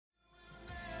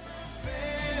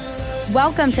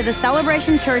Welcome to the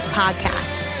Celebration Church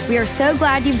podcast. We are so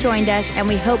glad you've joined us, and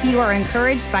we hope you are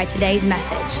encouraged by today's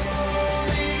message.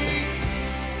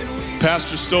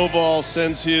 Pastor Stovall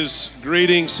sends his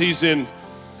greetings. He's in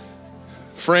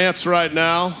France right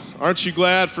now. Aren't you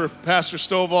glad for Pastor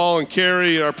Stovall and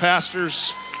Carrie, our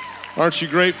pastors? Aren't you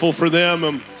grateful for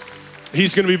them?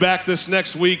 He's going to be back this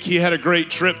next week. He had a great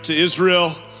trip to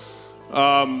Israel.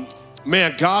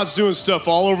 Man, God's doing stuff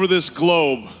all over this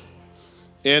globe,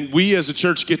 and we as a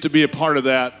church get to be a part of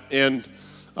that, and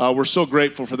we're so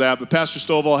grateful for that. But Pastor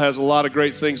Stovall has a lot of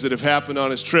great things that have happened on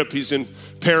his trip. He's in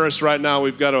Paris right now.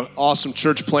 We've got an awesome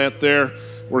church plant there.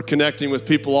 We're connecting with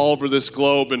people all over this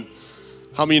globe, and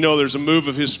how many of you know there's a move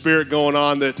of his spirit going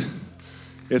on that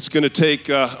it's going to take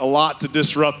a lot to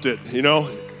disrupt it, you know?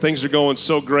 Things are going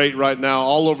so great right now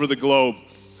all over the globe.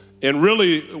 And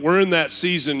really, we're in that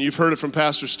season. You've heard it from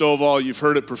Pastor Stovall. You've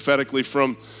heard it prophetically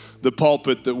from the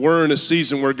pulpit that we're in a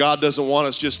season where God doesn't want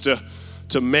us just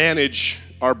to manage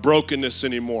our brokenness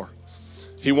anymore.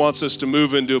 He wants us to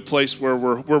move into a place where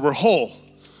we're whole,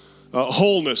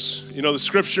 wholeness. You know, the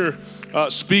scripture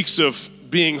speaks of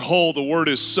being whole. The word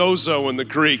is sozo in the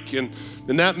Greek, and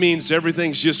that means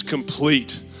everything's just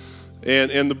complete.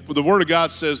 And the word of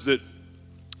God says that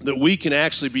we can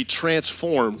actually be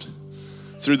transformed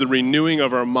through the renewing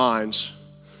of our minds.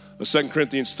 2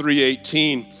 Corinthians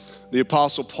 3:18, the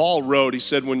Apostle Paul wrote, he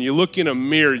said, when you look in a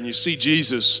mirror and you see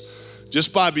Jesus,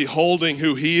 just by beholding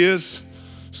who he is,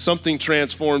 something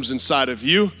transforms inside of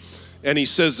you. And he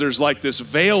says there's like this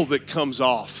veil that comes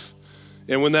off.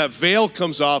 And when that veil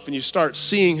comes off and you start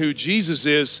seeing who Jesus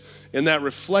is, and that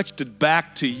reflected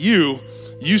back to you,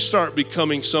 you start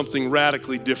becoming something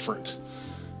radically different.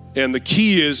 And the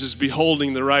key is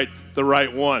beholding the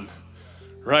right one,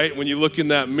 right? When you look in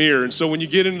that mirror. And so when you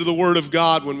get into the Word of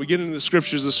God, when we get into the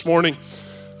scriptures this morning,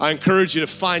 I encourage you to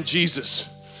find Jesus,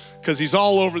 because he's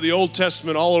all over the Old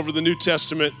Testament, all over the New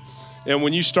Testament. And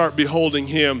when you start beholding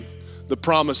him, the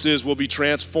promise is we'll be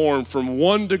transformed from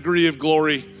one degree of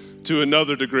glory to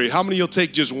another degree. How many of you'll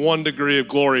take just one degree of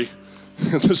glory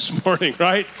this morning,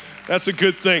 right? That's a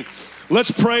good thing. Let's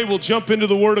pray. We'll jump into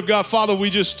the Word of God. Father, we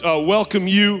just welcome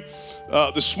you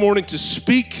this morning to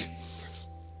speak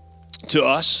to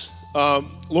us.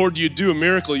 Lord, you do a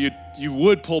miracle. You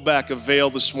would pull back a veil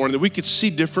this morning that we could see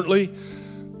differently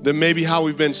than maybe how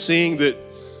we've been seeing, that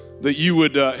you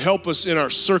would help us in our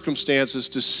circumstances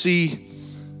to see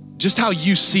just how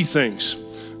you see things.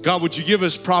 God, would you give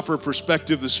us proper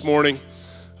perspective this morning?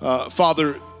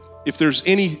 Father, if there's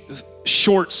any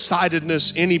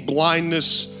short-sightedness, any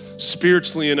blindness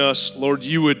spiritually in us, Lord,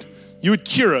 you would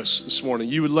cure us this morning.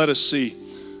 You would let us see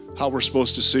how we're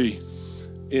supposed to see.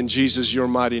 In Jesus, your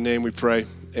mighty name we pray.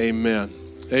 Amen.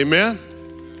 Amen.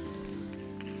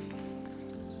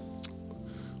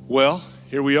 Well,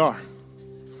 here we are.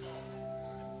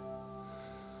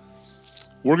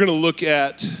 We're going to look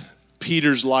at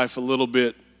Peter's life a little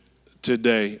bit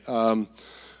today.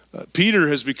 Peter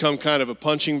has become kind of a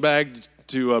punching bag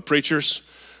to preachers.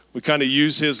 We kind of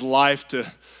use his life to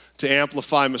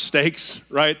amplify mistakes,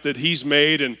 right, that he's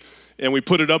made, and we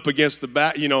put it up against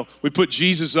we put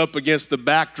Jesus up against the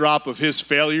backdrop of his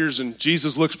failures, and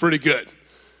Jesus looks pretty good,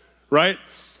 right?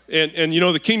 And you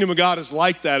know, the kingdom of God is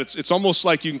like that. It's almost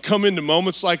like you can come into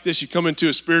moments like this, you come into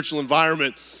a spiritual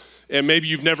environment, and maybe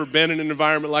you've never been in an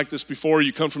environment like this before,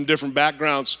 you come from different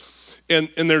backgrounds, and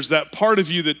there's that part of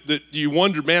you that you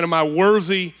wonder, man, am I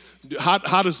worthy?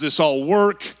 How does this all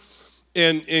work?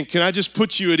 And can I just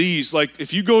put you at ease? Like,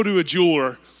 if you go to a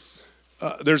jeweler,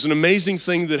 there's an amazing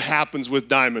thing that happens with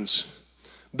diamonds.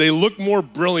 They look more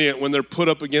brilliant when they're put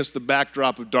up against the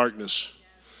backdrop of darkness.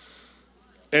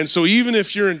 And so even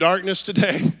if you're in darkness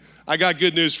today, I got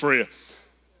good news for you.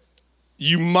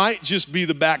 You might just be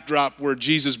the backdrop where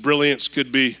Jesus' brilliance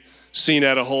could be seen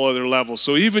at a whole other level.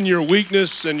 So even your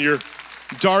weakness and your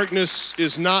darkness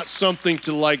is not something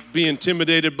to like be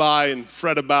intimidated by and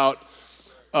fret about.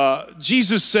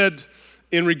 Jesus said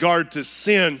in regard to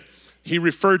sin, he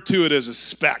referred to it as a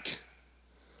speck.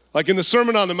 Like in the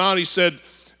Sermon on the Mount, he said,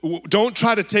 don't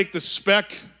try to take the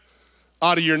speck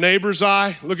out of your neighbor's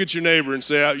eye. Look at your neighbor and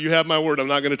say, you have my word, I'm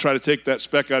not going to try to take that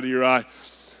speck out of your eye.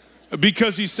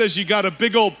 Because he says you got a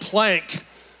big old plank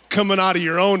coming out of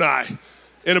your own eye.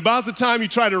 And about the time you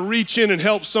try to reach in and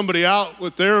help somebody out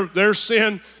with their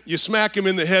sin, you smack them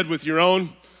in the head with your own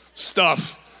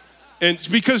stuff. And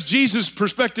because Jesus'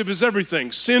 perspective is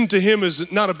everything, sin to him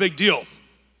is not a big deal.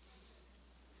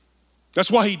 That's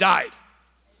why he died.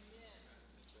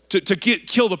 To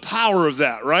kill the power of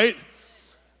that, right?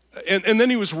 And then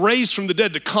he was raised from the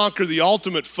dead to conquer the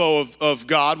ultimate foe of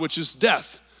God, which is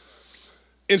death.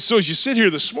 And so as you sit here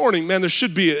this morning, man, there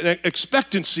should be an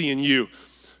expectancy in you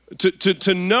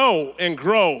to know and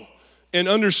grow and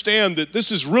understand that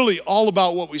this is really all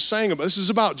about what we sang about. This is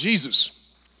about Jesus.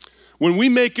 When we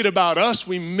make it about us,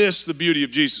 we miss the beauty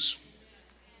of Jesus.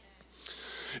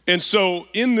 And so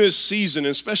in this season,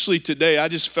 especially today, I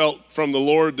just felt from the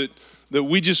Lord that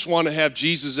we just want to have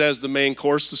Jesus as the main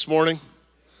course this morning.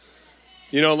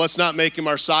 You know, let's not make him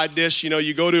our side dish. You know,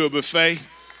 you go to a buffet.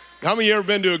 How many of you ever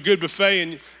been to a good buffet?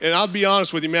 And I'll be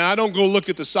honest with you, man, I don't go look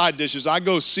at the side dishes. I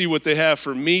go see what they have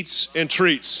for meats and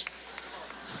treats.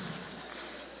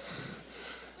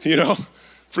 You know,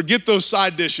 forget those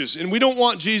side dishes. And we don't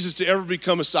want Jesus to ever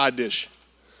become a side dish.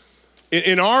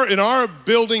 In our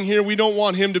building here, we don't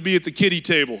want him to be at the kiddie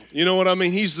table. You know what I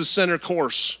mean? He's the center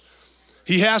course.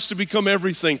 He has to become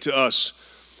everything to us.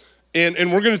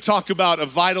 And we're going to talk about a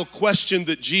vital question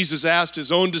that Jesus asked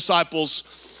his own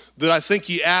disciples that I think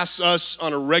he asks us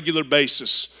on a regular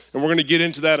basis. And we're going to get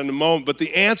into that in a moment. But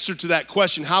the answer to that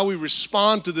question, how we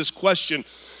respond to this question,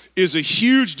 is a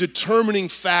huge determining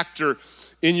factor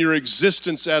in your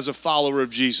existence as a follower of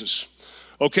Jesus.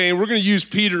 Okay, and we're going to use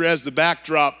Peter as the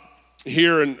backdrop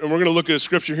here, and we're going to look at a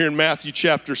scripture here in Matthew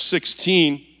chapter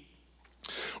 16.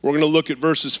 We're going to look at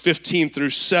verses 15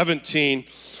 through 17.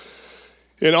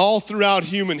 And all throughout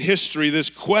human history, this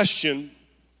question,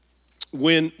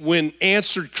 when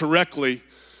answered correctly,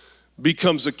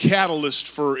 becomes a catalyst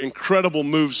for incredible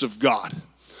moves of God.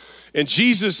 And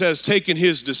Jesus has taken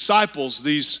his disciples,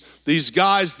 these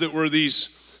guys that were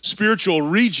these spiritual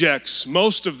rejects,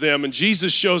 most of them, and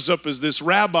Jesus shows up as this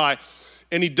rabbi,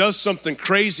 and he does something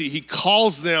crazy. He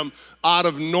calls them out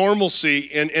of normalcy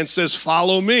and says,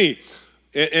 follow me.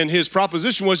 And his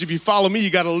proposition was, if you follow me, you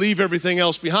got to leave everything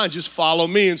else behind. Just follow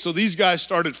me. And so these guys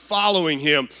started following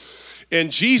him. And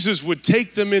Jesus would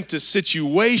take them into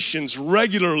situations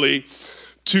regularly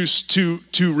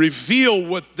to reveal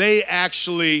what they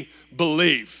actually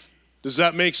believe. Does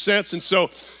that make sense? And so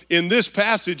in this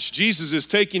passage, Jesus is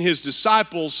taking his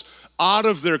disciples out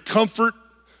of their comfort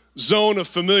zone of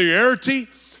familiarity.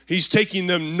 He's taking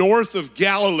them north of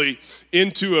Galilee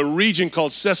into a region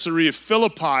called Caesarea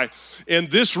Philippi.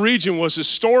 And this region was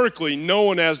historically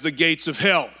known as the gates of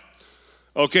hell.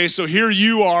 Okay, so here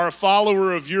you are, a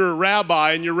follower of your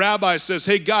rabbi, and your rabbi says,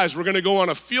 hey guys, we're going to go on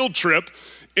a field trip.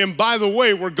 And by the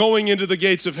way, we're going into the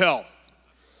gates of hell.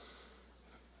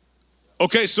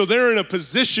 Okay, so they're in a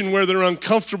position where they're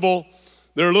uncomfortable.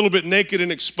 They're a little bit naked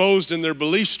and exposed in their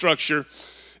belief structure.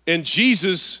 And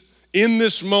Jesus, in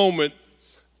this moment,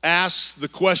 asks the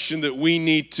question that we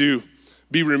need to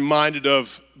be reminded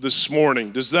of this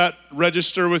morning. Does that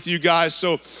register with you guys?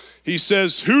 So he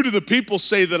says, who do the people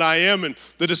say that I am? And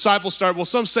the disciples start, well,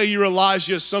 some say you're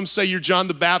Elijah. Some say you're John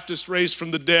the Baptist raised from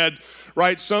the dead,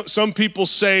 right? Some people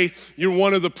say you're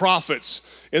one of the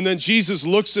prophets. And then Jesus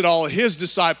looks at all of his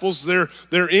disciples.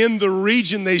 They're in the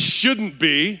region they shouldn't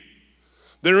be.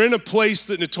 They're in a place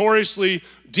that notoriously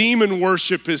demon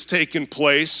worship has taken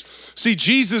place. See,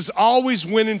 Jesus always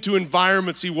went into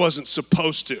environments he wasn't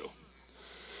supposed to,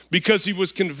 because he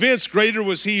was convinced greater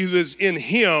was he who is in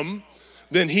him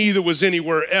than he that was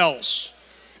anywhere else.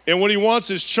 And what he wants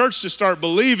his church to start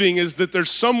believing is that there's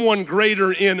someone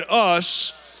greater in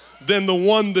us than the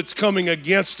one that's coming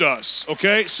against us,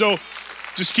 okay? So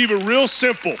just keep it real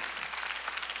simple.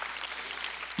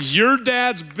 Your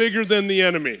dad's bigger than the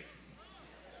enemy.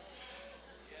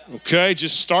 Okay,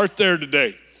 just start there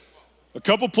today. A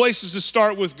couple places to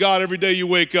start with God every day you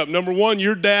wake up. Number one,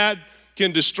 your dad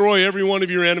can destroy every one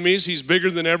of your enemies. He's bigger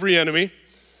than every enemy.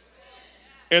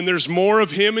 And there's more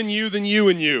of him in you than you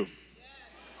in you.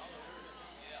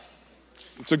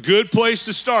 It's a good place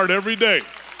to start every day.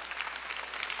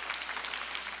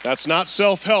 That's not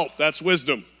self-help, that's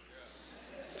wisdom.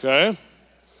 Okay?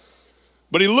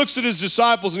 But he looks at his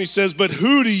disciples and he says, but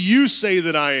who do you say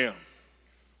that I am?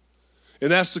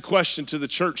 And that's the question to the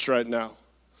church right now.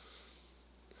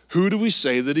 Who do we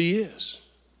say that he is?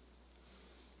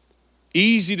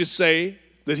 Easy to say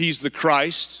that he's the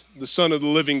Christ, the Son of the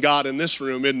living God in this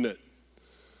room, isn't it?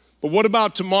 But what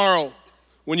about tomorrow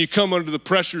when you come under the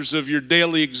pressures of your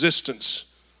daily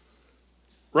existence?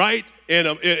 Right? And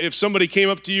if somebody came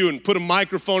up to you and put a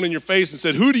microphone in your face and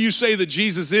said, who do you say that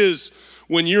Jesus is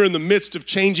when you're in the midst of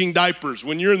changing diapers,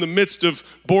 when you're in the midst of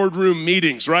boardroom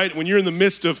meetings, right? When you're in the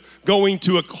midst of going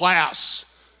to a class?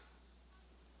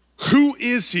 Who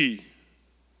is he?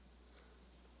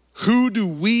 Who do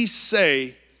we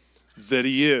say that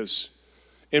he is?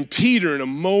 And Peter, in a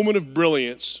moment of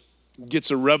brilliance,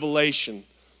 gets a revelation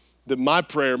that my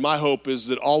prayer, my hope is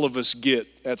that all of us get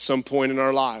at some point in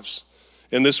our lives.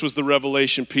 And this was the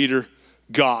revelation Peter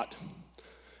got.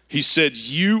 He said,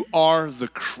 "You are the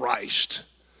Christ.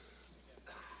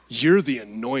 You're the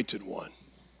anointed one.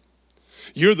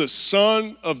 You're the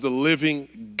Son of the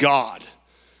living God."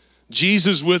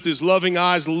 Jesus, with his loving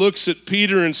eyes, looks at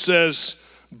Peter and says,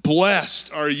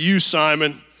 "Blessed are you,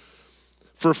 Simon,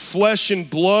 for flesh and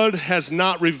blood has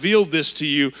not revealed this to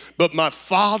you, but my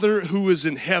Father who is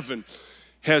in heaven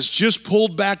has just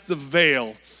pulled back the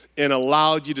veil and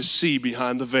allowed you to see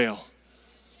behind the veil."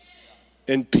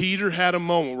 And Peter had a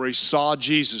moment where he saw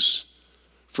Jesus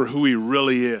for who he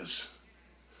really is,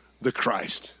 the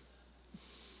Christ.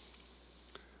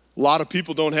 A lot of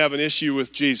people don't have an issue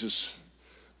with Jesus,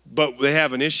 but they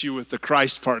have an issue with the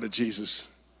Christ part of Jesus,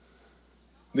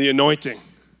 the anointing.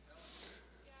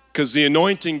 Because the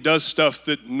anointing does stuff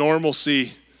that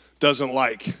normalcy doesn't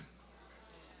like.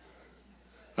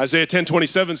 Isaiah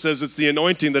 10:27 says it's the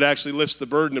anointing that actually lifts the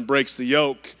burden and breaks the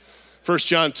yoke. 1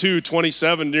 John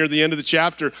 2:27, near the end of the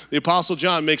chapter, the Apostle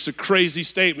John makes a crazy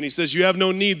statement. He says, "You have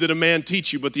no need that a man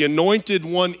teach you, but the anointed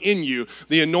one in you,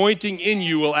 the anointing in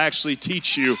you will actually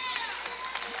teach you."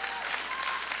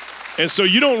 And so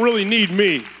you don't really need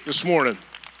me this morning.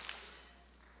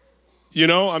 You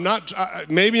know,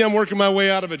 maybe I'm working my way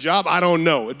out of a job. I don't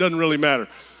know. It doesn't really matter.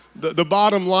 The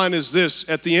bottom line is this: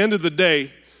 at the end of the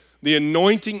day, the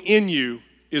anointing in you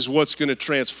is what's going to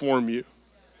transform you.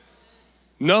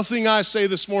 Nothing I say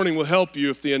this morning will help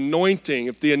you if the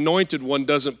anointed one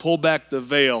doesn't pull back the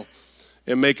veil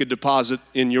and make a deposit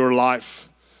in your life.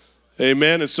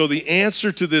 Amen. And so the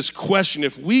answer to this question,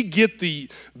 if we get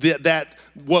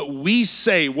what we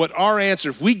say, what our answer,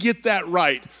 if we get that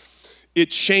right, it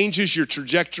changes your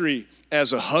trajectory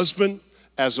as a husband,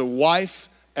 as a wife,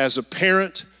 as a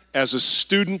parent, as a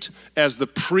student, as the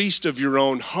priest of your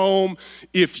own home.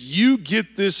 If you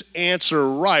get this answer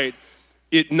right,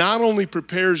 it not only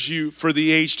prepares you for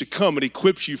the age to come, it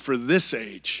equips you for this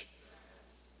age.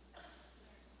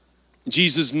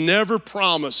 Jesus never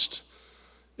promised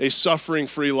a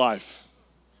suffering-free life.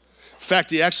 In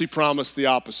fact, he actually promised the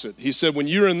opposite. He said, when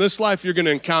you're in this life, you're going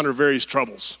to encounter various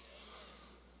troubles.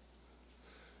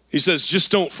 He says,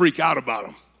 just don't freak out about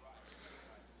them,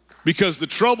 because the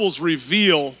troubles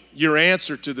reveal your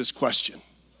answer to this question.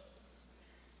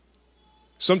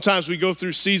 Sometimes we go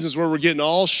through seasons where we're getting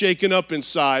all shaken up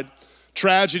inside.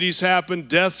 Tragedies happen,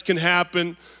 deaths can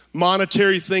happen,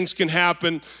 monetary things can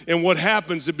happen, and what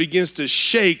happens, it begins to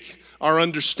shake our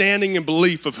understanding and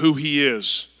belief of who he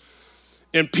is.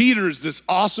 And Peter is this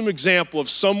awesome example of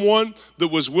someone that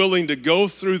was willing to go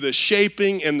through the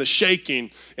shaping and the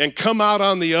shaking and come out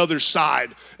on the other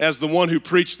side as the one who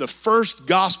preached the first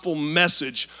gospel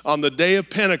message on the day of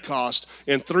Pentecost,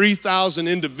 and 3,000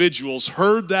 individuals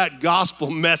heard that gospel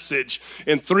message,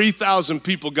 and 3,000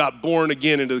 people got born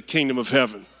again into the kingdom of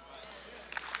heaven.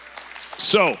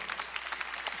 So,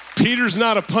 Peter's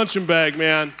not a punching bag,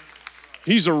 man.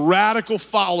 He's a radical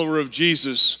follower of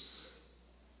Jesus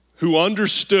who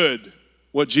understood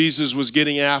what Jesus was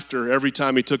getting after every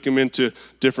time he took him into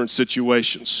different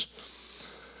situations.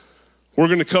 We're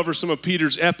going to cover some of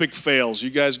Peter's epic fails.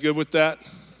 You guys good with that?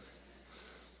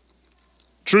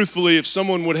 Truthfully, if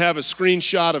someone would have a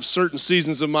screenshot of certain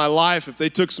seasons of my life, if they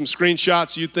took some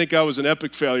screenshots, you'd think I was an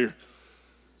epic failure.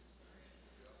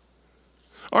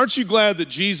 Aren't you glad that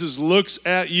Jesus looks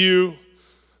at you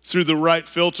through the right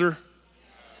filter,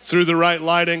 through the right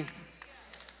lighting?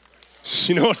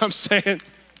 You know what I'm saying?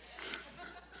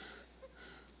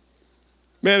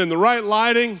 Man, in the right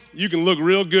lighting, you can look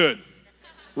real good.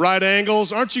 Right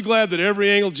angles. Aren't you glad that every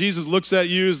angle Jesus looks at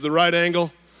you is the right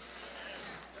angle?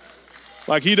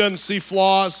 Like he doesn't see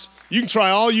flaws. You can try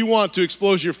all you want to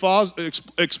expose your flaws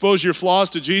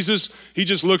to Jesus. He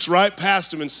just looks right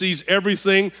past them and sees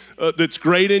everything that's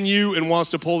great in you and wants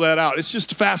to pull that out. It's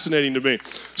just fascinating to me.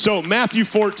 So Matthew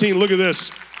 14, look at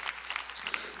this.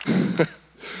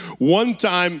 One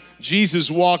time,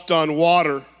 Jesus walked on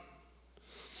water,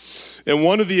 and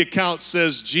one of the accounts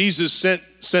says Jesus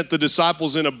sent the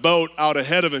disciples in a boat out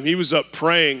ahead of him. He was up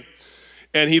praying,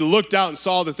 and he looked out and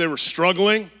saw that they were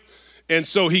struggling, and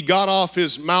so he got off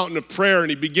his mountain of prayer,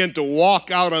 and he began to walk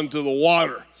out onto the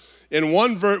water. And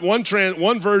one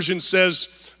version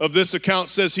says of this account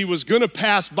says he was going to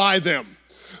pass by them.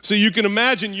 So you can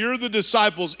imagine you're the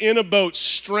disciples in a boat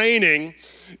straining,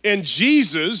 and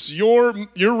Jesus, your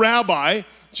rabbi,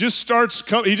 he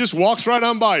just walks right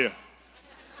on by you.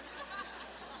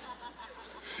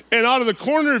 And out of the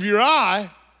corner of your eye,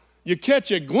 you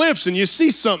catch a glimpse and you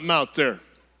see something out there.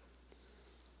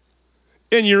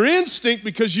 And your instinct,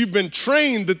 because you've been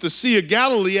trained that the Sea of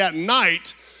Galilee at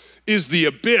night is the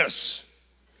abyss,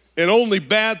 and only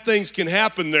bad things can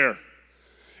happen there.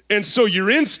 And so your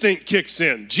instinct kicks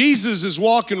in. Jesus is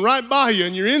walking right by you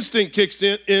and your instinct kicks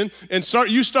in and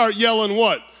you start yelling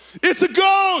what? It's a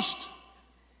ghost!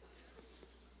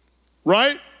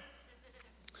 Right?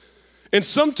 And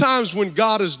sometimes when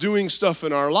God is doing stuff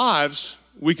in our lives,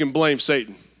 we can blame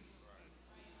Satan.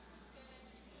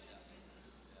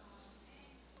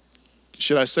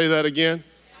 Should I say that again?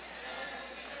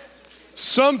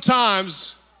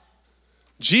 Sometimes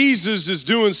Jesus is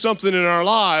doing something in our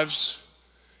lives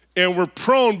and we're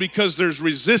prone, because there's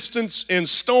resistance and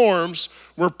storms,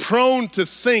 we're prone to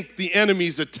think the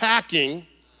enemy's attacking.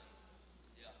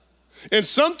 And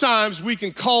sometimes we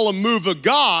can call a move of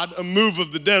God a move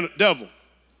of the devil.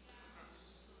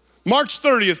 March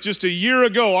 30th, just a year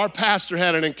ago, our pastor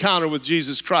had an encounter with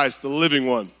Jesus Christ, the living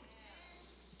one.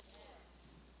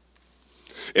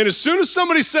 And as soon as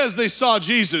somebody says they saw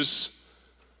Jesus,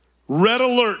 red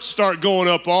alerts start going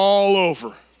up all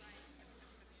over.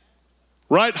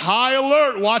 Right? High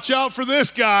alert, watch out for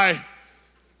this guy.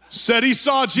 Said he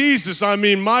saw Jesus. I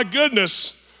mean, my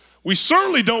goodness. We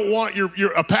certainly don't want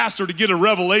a pastor to get a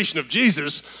revelation of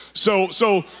Jesus.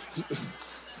 So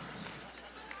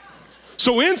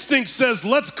instinct says,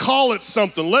 let's call it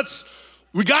something.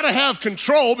 We got to have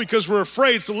control because we're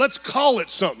afraid, so let's call it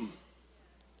something.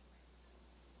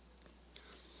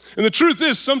 And the truth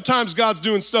is, sometimes God's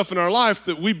doing stuff in our life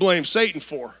that we blame Satan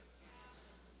for.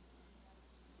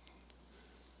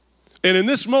 And in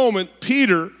this moment,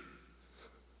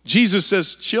 Jesus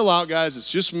says, chill out, guys,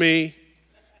 it's just me.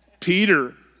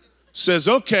 Peter says,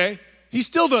 okay, he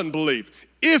still doesn't believe.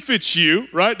 If it's you,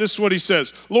 right? This is what he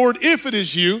says. Lord, if it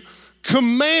is you,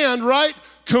 command, right?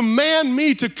 Command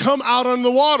me to come out on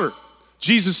the water.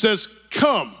 Jesus says,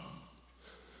 come.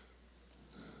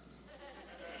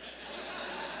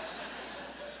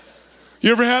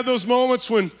 You ever had those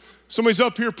moments when somebody's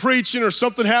up here preaching or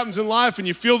something happens in life and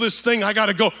you feel this thing, I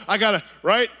gotta go, I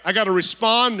gotta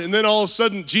respond, and then all of a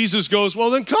sudden Jesus goes,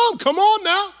 well then come on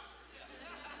now.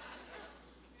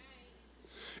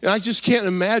 And I just can't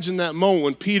imagine that moment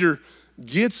when Peter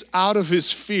gets out of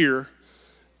his fear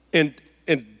and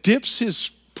puts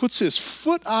his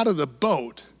foot out of the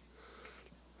boat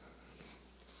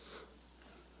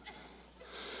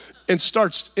and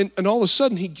starts, and all of a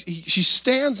sudden she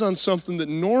stands on something that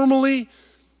normally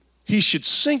he should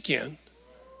sink in.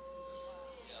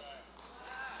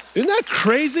 Isn't that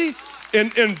crazy?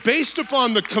 And based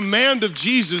upon the command of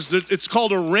Jesus, that it's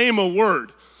called a rhema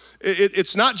word.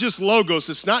 It's not just logos.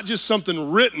 It's not just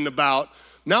something written about.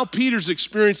 Now Peter's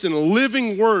experiencing a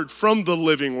living word from the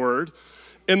living word.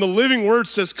 And the living word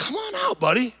says, come on out,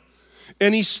 buddy.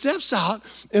 And he steps out,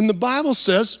 and the Bible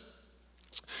says,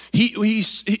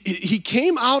 he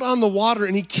came out on the water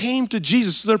and he came to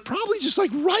Jesus. So they're probably just like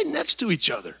right next to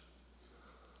each other.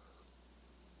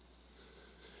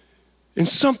 And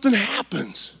something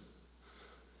happens.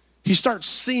 He starts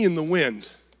seeing the wind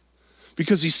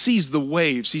because he sees the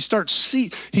waves. He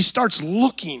starts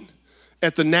looking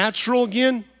at the natural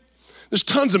again. There's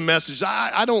tons of messages.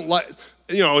 I don't like,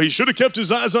 he should have kept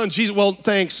his eyes on Jesus. Well,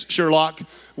 thanks, Sherlock.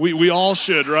 We all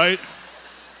should, right?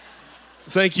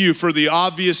 Thank you for the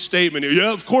obvious statement.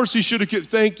 Yeah, of course he should have kept,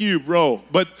 thank you, bro.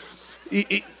 But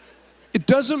it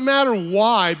doesn't matter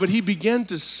why, but he began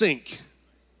to sink.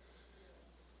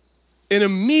 And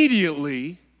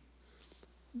immediately,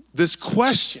 this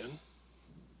question,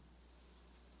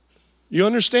 you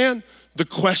understand? The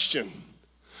question,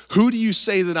 who do you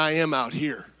say that I am out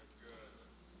here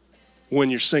when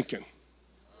you're sinking?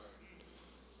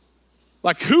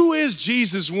 Like, who is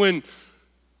Jesus when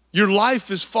your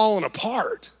life is falling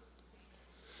apart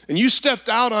and you stepped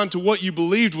out onto what you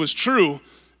believed was true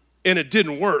and it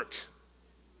didn't work?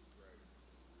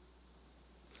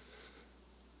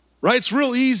 Right? It's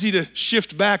real easy to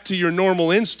shift back to your normal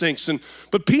instincts.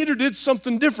 But Peter did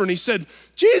something different. He said,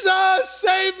 Jesus,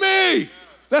 save me.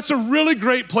 That's a really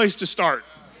great place to start.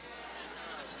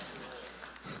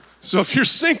 So if you're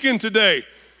sinking today,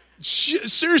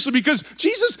 seriously, because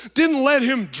Jesus didn't let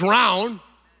him drown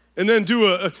and then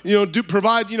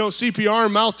provide CPR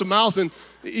mouth to mouth, and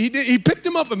he picked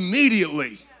him up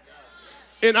immediately.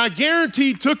 And I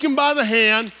guarantee took him by the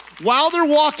hand. While they're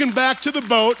walking back to the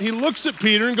boat, he looks at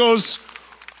Peter and goes,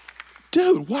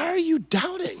 dude, why are you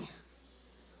doubting?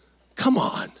 Come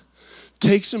on.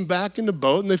 Takes him back in the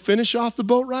boat, and they finish off the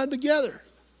boat ride together.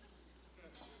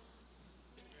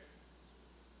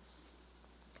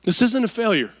 This isn't a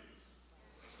failure.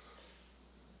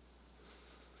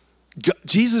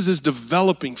 Jesus is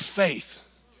developing faith.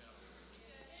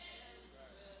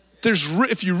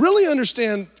 If you really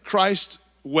understand Christ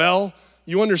well,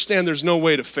 you understand there's no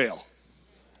way to fail.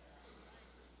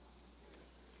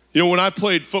 You know, when I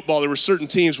played football, there were certain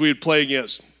teams we would play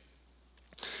against.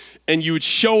 And you would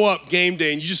show up game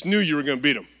day and you just knew you were going to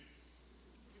beat them.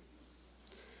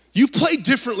 You play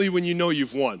differently when you know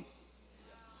you've won.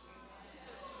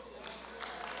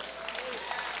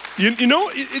 You know,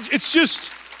 it's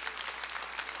just,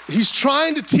 he's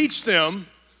trying to teach them,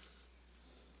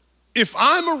 if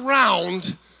I'm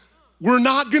around, we're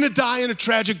not going to die in a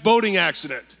tragic boating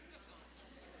accident.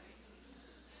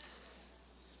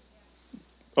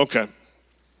 Okay.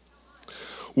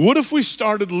 What if we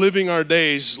started living our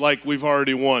days like we've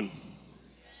already won?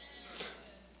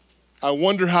 I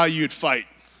wonder how you'd fight.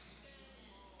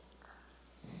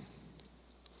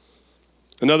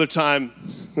 Another time,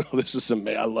 this is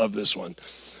amazing, I love this one.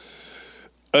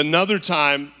 Another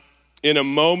time, in a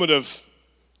moment of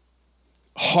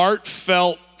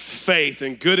heartfelt faith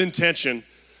and good intention,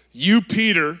 you,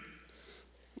 Peter,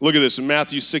 look at this in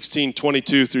Matthew 16,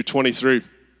 22 through 23.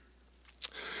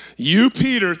 You,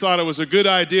 Peter, thought it was a good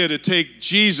idea to take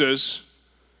Jesus,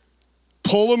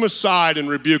 pull him aside, and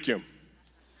rebuke him.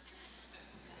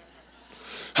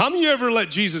 How many of you ever let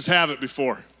Jesus have it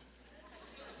before?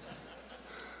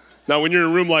 Now, when you're in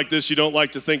a room like this, you don't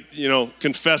like to think,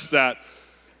 confess that.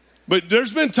 But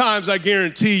there's been times, I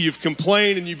guarantee, you've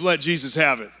complained and you've let Jesus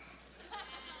have it.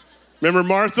 Remember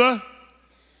Martha?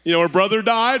 Her brother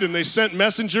died and they sent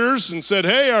messengers and said,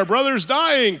 hey, our brother's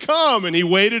dying, come. And he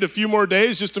waited a few more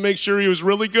days just to make sure he was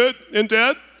really good and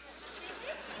dead.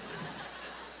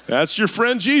 That's your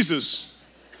friend Jesus.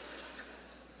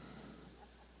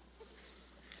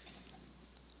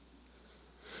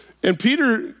 And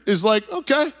Peter is like,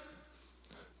 okay.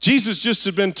 Jesus just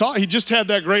had been taught, he just had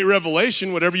that great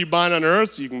revelation, whatever you bind on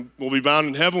earth, will be bound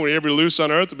in heaven, whatever you loose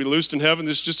on earth will be loosed in heaven.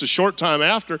 This is just a short time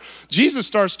after. Jesus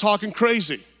starts talking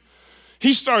crazy.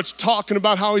 He starts talking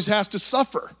about how he has to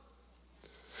suffer.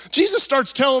 Jesus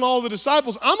starts telling all the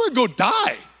disciples, I'm gonna go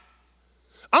die.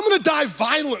 I'm gonna die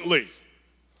violently.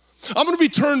 I'm gonna be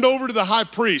turned over to the high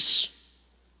priest.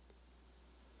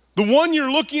 The one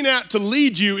you're looking at to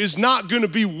lead you is not gonna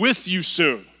be with you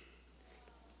soon.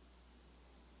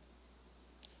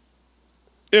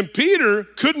 And Peter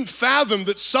couldn't fathom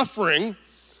that suffering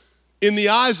in the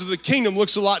eyes of the kingdom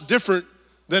looks a lot different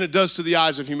than it does to the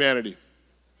eyes of humanity.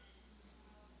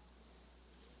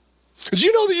 Did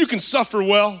you know that you can suffer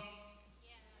well?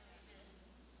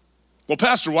 Well,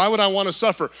 Pastor, why would I want to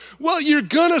suffer? Well, you're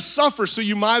gonna suffer, so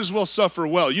you might as well suffer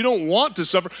well. You don't want to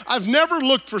suffer. I've never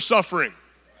looked for suffering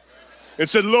and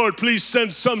said, Lord, please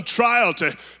send some trial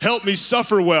to help me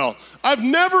suffer well. I've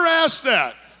never asked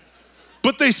that,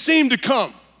 but they seem to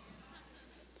come.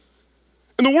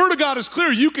 And the Word of God is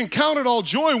clear. You can count it all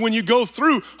joy when you go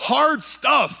through hard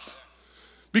stuff,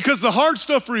 because the hard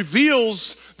stuff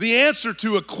reveals the answer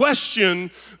to a question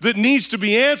that needs to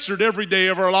be answered every day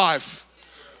of our life.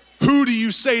 Who do you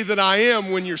say that I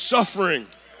am when you're suffering?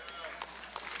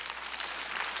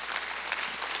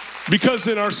 Because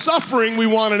in our suffering, we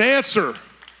want an answer.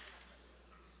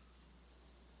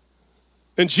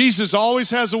 And Jesus always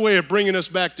has a way of bringing us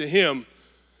back to him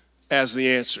as the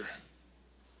answer.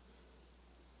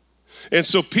 And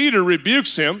so Peter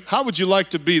rebukes him. How would you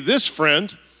like to be this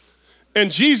friend? And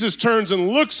Jesus turns and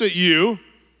looks at you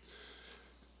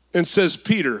and says,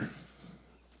 Peter,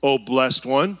 oh blessed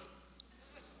one,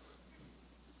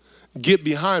 get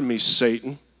behind me,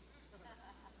 Satan.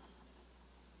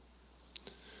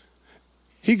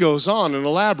 He goes on and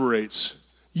elaborates,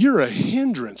 you're a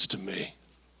hindrance to me.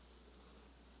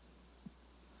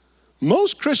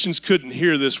 Most Christians couldn't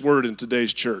hear this word in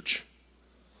today's church,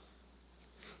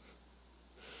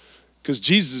 because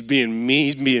Jesus is being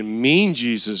mean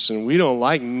Jesus, and we don't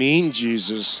like mean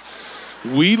Jesus.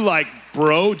 We like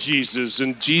bro Jesus,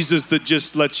 and Jesus that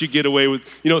just lets you get away with,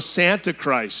 Santa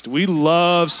Christ. We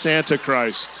love Santa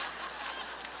Christ.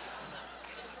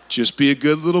 Just be a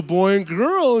good little boy and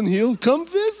girl, and he'll come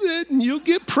visit, and you'll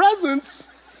get presents.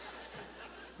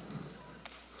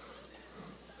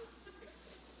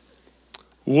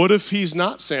 What if he's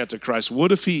not Santa Christ?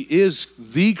 What if he is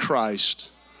the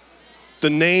Christ? The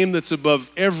name that's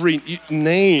above every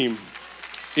name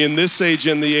in this age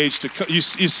and the age to come. You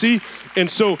see? And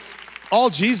so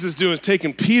all Jesus is doing is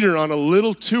taking Peter on a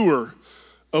little tour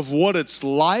of what it's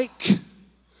like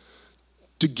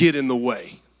to get in the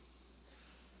way.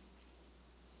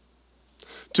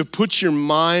 To put your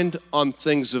mind on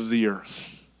things of the earth.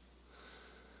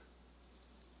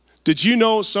 Did you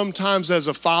know sometimes as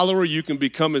a follower you can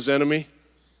become his enemy?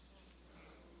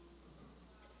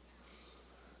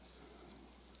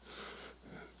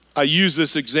 I use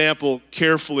this example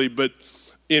carefully, but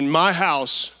in my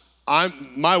house,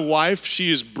 my wife,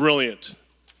 she is brilliant.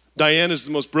 Diane is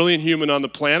the most brilliant human on the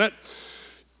planet.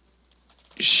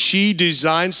 she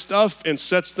designs stuff and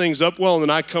sets things up well, and then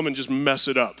I come and just mess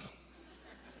it up.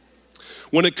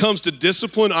 When it comes to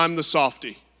discipline, I'm the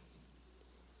softy.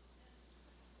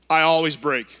 I always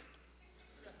break.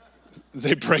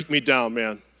 They break me down,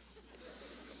 man.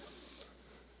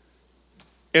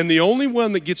 And the only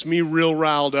one that gets me real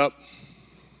riled up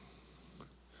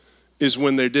is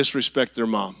when they disrespect their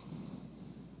mom.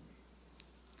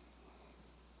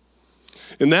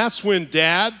 And that's when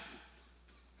dad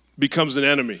becomes an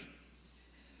enemy.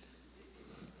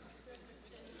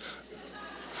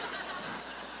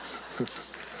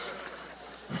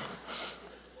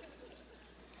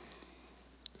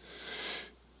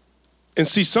 And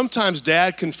see, sometimes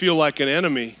dad can feel like an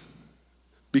enemy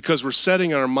because we're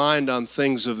setting our mind on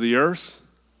things of the earth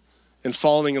and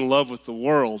falling in love with the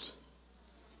world,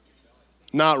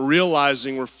 not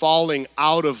realizing we're falling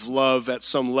out of love at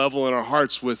some level in our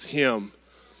hearts with him.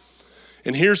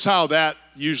 And here's how that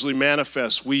usually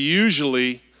manifests. We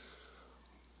usually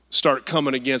start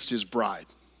coming against his bride.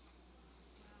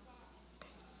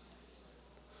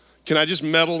 Can I just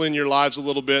meddle in your lives a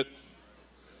little bit?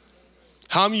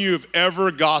 How many of you have ever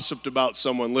gossiped about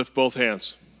someone? Lift both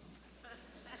hands.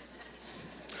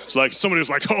 It's like somebody was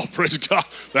like, oh, praise God,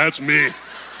 that's me.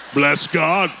 Bless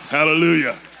God,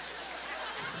 hallelujah.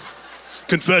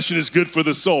 Confession is good for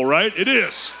the soul, right? It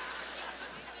is.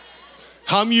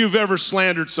 How many of you have ever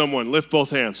slandered someone? Lift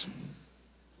both hands.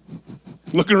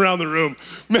 Looking around the room.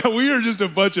 Man, we are just a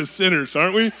bunch of sinners,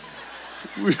 aren't we?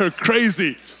 We are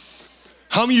crazy.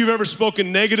 How many of you have ever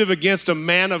spoken negative against a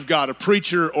man of God, a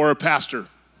preacher or a pastor?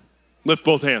 Lift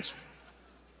both hands.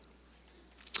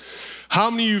 How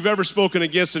many of you have ever spoken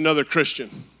against another Christian?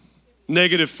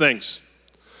 Negative things.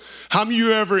 How many of you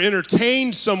have ever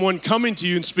entertained someone coming to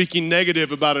you and speaking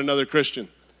negative about another Christian?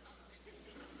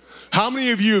 How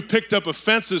many of you have picked up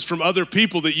offenses from other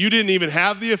people that you didn't even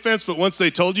have the offense, but once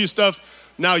they told you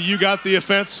stuff, now you got the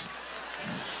offense?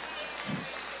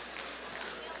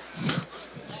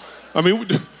 I mean,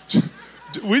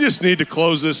 we just need to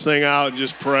close this thing out and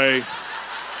just pray.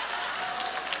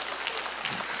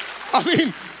 I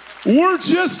mean, we're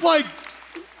just like,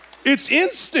 it's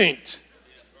instinct.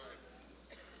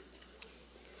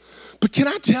 But can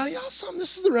I tell y'all something?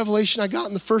 This is the revelation I got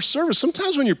in the first service.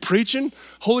 Sometimes when you're preaching,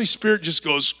 Holy Spirit just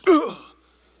goes, ugh.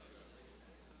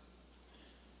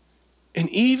 And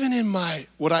even in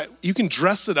you can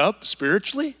dress it up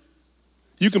spiritually.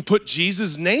 You can put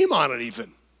Jesus' name on it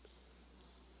even.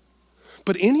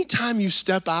 But anytime you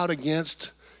step out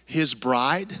against his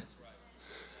bride,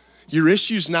 your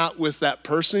issue's not with that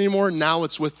person anymore. Now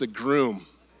it's with the groom.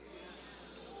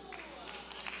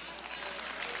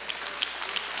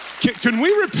 Can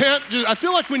we repent? I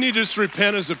feel like we need to just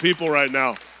repent as a people right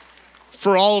now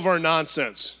for all of our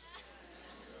nonsense.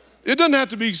 It doesn't have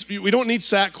to be, we don't need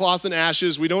sackcloth and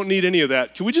ashes. We don't need any of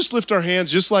that. Can we just lift our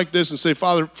hands just like this and say,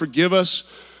 Father, forgive us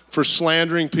for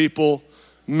slandering people,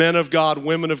 men of God,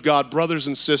 women of God, brothers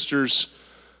and sisters.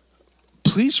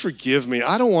 Please forgive me.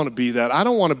 I don't want to be that. I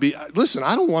don't want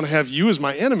to have you as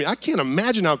my enemy. I can't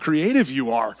imagine how creative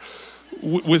you are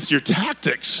with your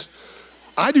tactics.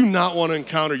 I do not want to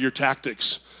encounter your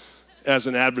tactics as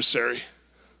an adversary.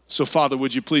 So, Father,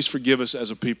 would you please forgive us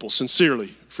as a people? Sincerely,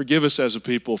 forgive us as a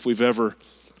people if we've ever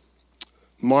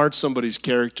marred somebody's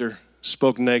character,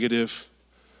 spoke negative,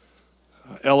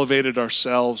 elevated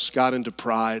ourselves, got into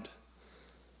pride.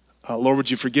 Lord,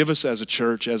 would you forgive us as a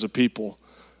church, as a people?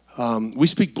 We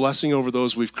speak blessing over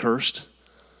those we've cursed.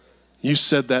 You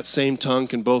said that same tongue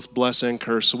can both bless and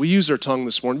curse. So we use our tongue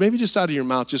this morning. Maybe just out of your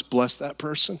mouth, just bless that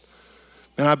person.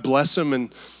 And I bless them.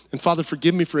 And Father,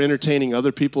 forgive me for entertaining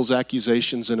other people's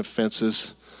accusations and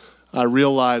offenses. I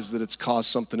realize that it's caused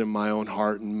something in my own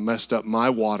heart and messed up my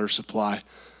water supply.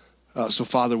 So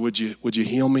Father, would you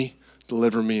heal me,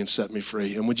 deliver me, and set me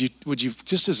free? And would you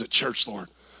just as a church, Lord,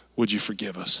 would you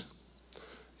forgive us?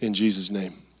 In Jesus'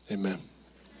 name, amen.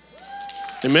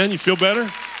 Amen, you feel better?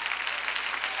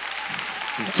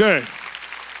 Okay.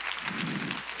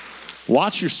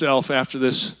 Watch yourself after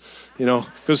this,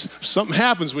 because something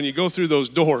happens when you go through those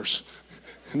doors.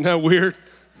 Isn't that weird?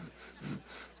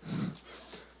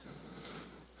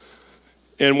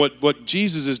 And what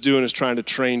Jesus is doing is trying to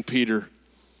train Peter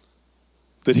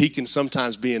that he can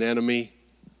sometimes be an enemy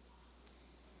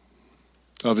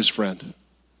of his friend.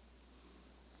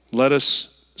 Let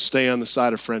us stay on the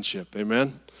side of friendship,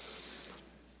 amen?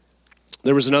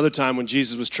 There was another time when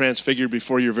Jesus was transfigured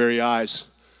before your very eyes.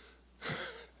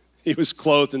 He was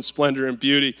clothed in splendor and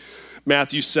beauty.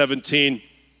 Matthew 17.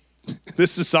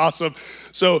 This is awesome.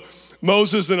 So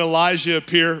Moses and Elijah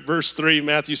appear, verse 3,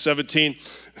 Matthew 17.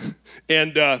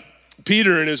 And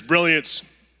Peter in his brilliance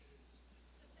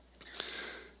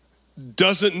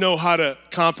doesn't know how to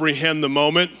comprehend the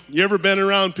moment. You ever been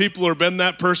around people or been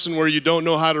that person where you don't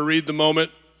know how to read the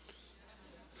moment?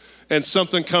 And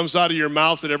something comes out of your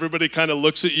mouth and everybody kind of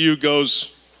looks at you,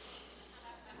 goes,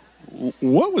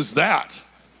 what was that?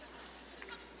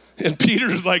 And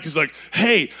Peter is like,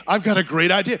 hey, I've got a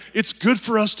great idea. It's good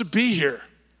for us to be here,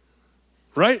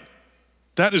 right?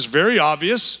 That is very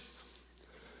obvious.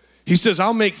 He says,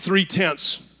 I'll make 3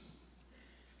 tents.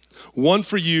 One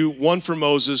for you, one for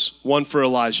Moses, one for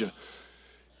Elijah.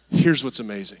 Here's what's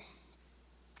amazing.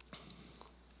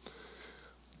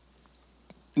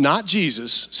 Not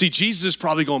Jesus. See, Jesus is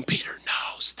probably going, Peter,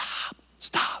 no, stop.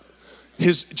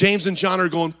 James and John are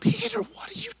going, Peter, what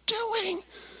are you doing?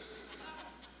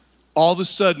 All of a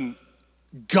sudden,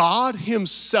 God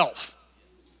himself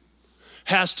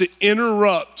has to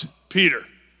interrupt Peter.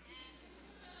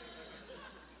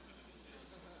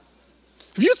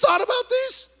 Have you thought about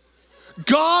this?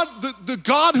 God, the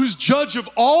God who's judge of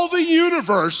all the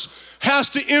universe, has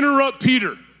to interrupt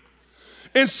Peter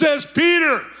and says,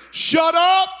 Peter, shut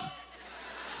up.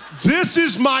 This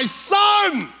is my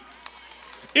son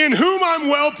in whom I'm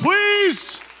well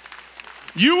pleased.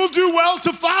 You will do well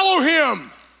to follow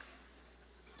him.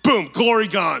 Boom, glory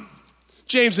gone.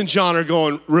 James and John are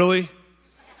going, really?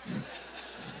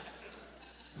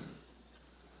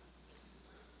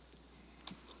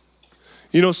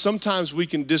 You know, sometimes we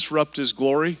can disrupt his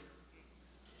glory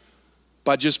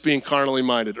by just being carnally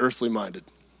minded, earthly minded.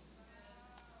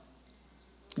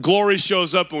 Glory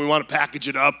shows up and we want to package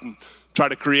it up and try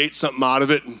to create something out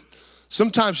of it. And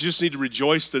sometimes you just need to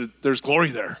rejoice that there's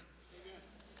glory there.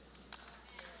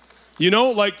 You know,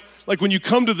 like when you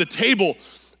come to the table,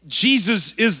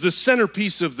 Jesus is the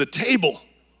centerpiece of the table.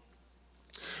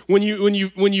 When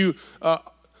you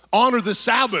honor the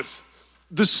Sabbath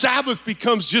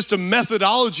becomes just a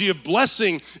methodology of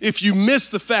blessing if you miss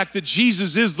the fact that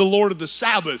Jesus is the Lord of the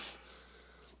Sabbath.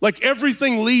 Like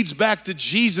everything leads back to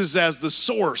Jesus as the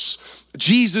source,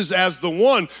 Jesus as the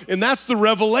one, and that's the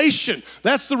revelation.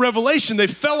 That's the revelation. They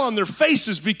fell on their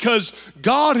faces because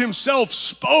God himself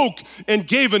spoke and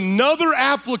gave another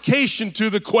application to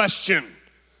the question.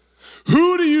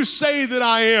 Who do you say that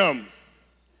I am?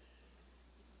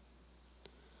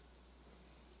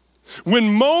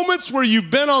 When moments where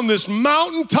you've been on this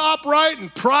mountaintop, right,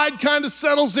 and pride kind of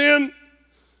settles in,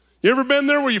 you ever been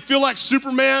there where you feel like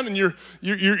Superman and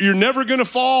you're never gonna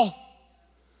fall?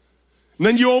 And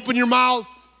then you open your mouth.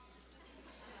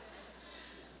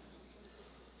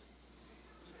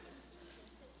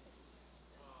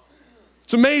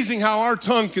 It's amazing how our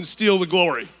tongue can steal the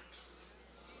glory.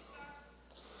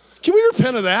 Can we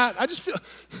repent of that? I just feel,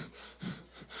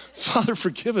 Father,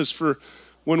 forgive us for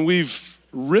when we've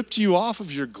ripped you off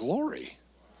of your glory.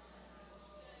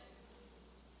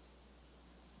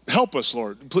 Help us,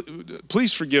 Lord.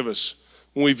 Please forgive us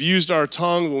when we've used our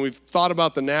tongue, when we've thought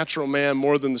about the natural man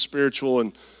more than the spiritual,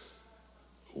 and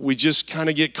we just kind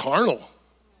of get carnal.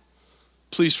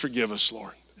 Please forgive us,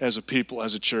 Lord, as a people,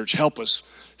 as a church. Help us.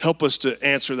 Help us to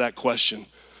answer that question.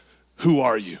 Who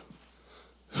are you?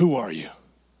 Who are you?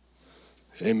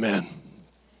 Amen.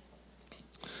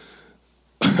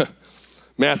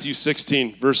 Matthew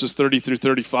 16, verses 30 through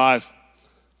 35.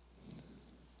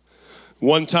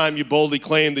 One time you boldly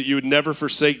claimed that you would never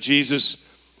forsake Jesus,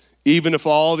 even if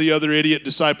all the other idiot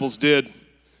disciples did.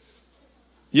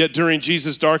 Yet during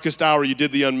Jesus' darkest hour, you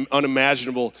did the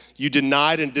unimaginable. You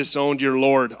denied and disowned your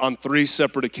Lord on 3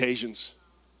 separate occasions.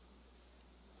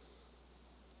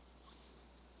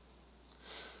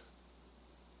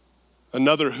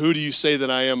 Another who do you say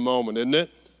that I am moment, isn't it?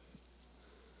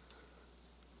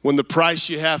 When the price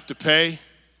you have to pay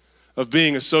of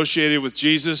being associated with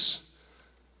Jesus,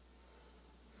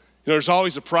 you know, there's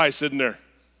always a price, isn't there?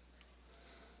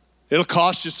 It'll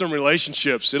cost you some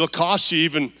relationships. It'll cost you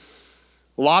even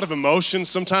a lot of emotions.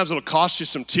 Sometimes it'll cost you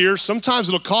some tears. Sometimes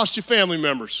it'll cost you family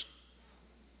members.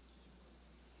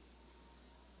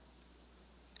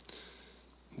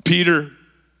 Peter,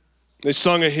 they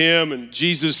sung a hymn, and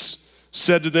Jesus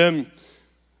said to them,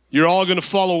 you're all going to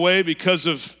fall away because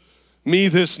of me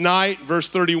this night. Verse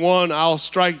 31, I'll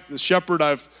strike the shepherd,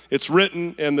 it's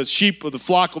written, and the sheep of the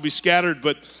flock will be scattered.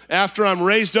 But after I'm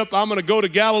raised up, I'm going to go to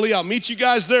Galilee. I'll meet you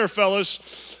guys there,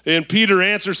 fellas. And Peter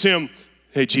answers him,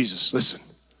 hey, Jesus, listen.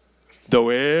 Though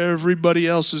everybody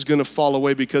else is going to fall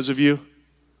away because of you,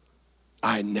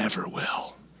 I never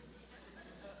will.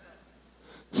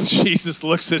 Jesus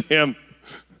looks at him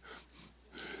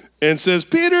and says,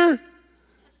 Peter,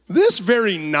 this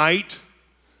very night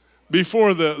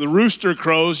before the rooster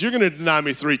crows, you're going to deny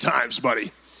me 3 times,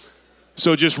 buddy.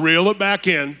 So just reel it back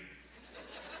in.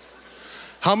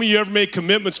 How many of you ever made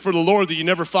commitments for the Lord that you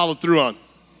never followed through on?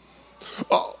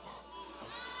 Oh.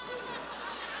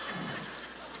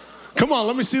 Come on,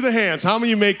 let me see the hands. How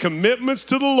many of you made commitments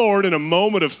to the Lord in a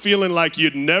moment of feeling like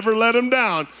you'd never let him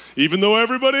down, even though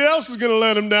everybody else is going to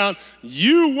let him down?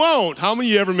 You won't. How many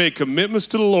of you ever made commitments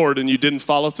to the Lord and you didn't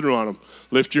follow through on them?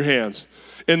 Lift your hands.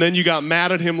 And then you got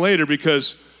mad at him later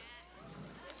because,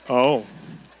 Lord,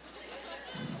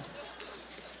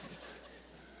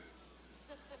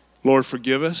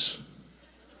 forgive us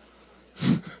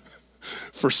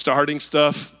for starting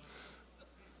stuff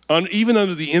even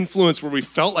under the influence where we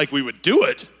felt like we would do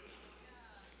it.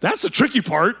 That's the tricky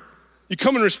part. You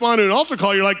come and respond to an altar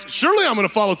call, you're like, surely I'm going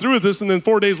to follow through with this, and then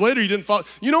 4 days later you didn't follow.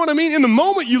 You know what I mean? In the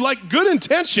moment, good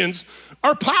intentions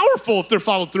are powerful if they're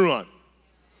followed through on.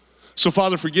 So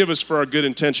Father, forgive us for our good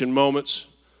intention moments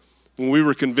when we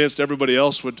were convinced everybody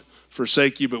else would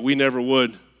forsake you, but we never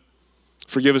would.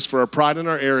 Forgive us for our pride and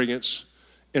our arrogance,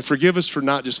 and forgive us for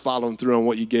not just following through on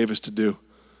what you gave us to do.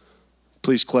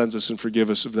 Please cleanse us and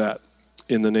forgive us of that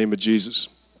in the name of Jesus.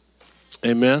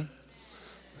 Amen.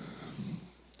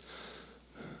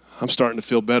 I'm starting to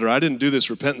feel better. I didn't do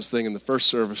this repentance thing in the first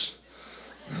service.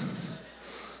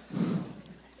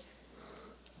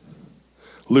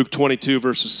 Luke 22,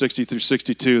 verses 60 through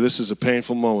 62. This is a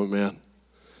painful moment, man.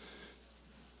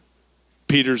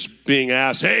 Peter's being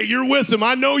asked, hey, you're with him.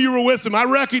 I know you were with him. I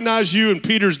recognize you. And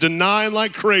Peter's denying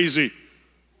like crazy.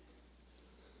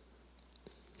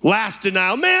 Last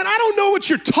denial, man, I don't know what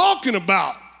you're talking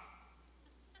about.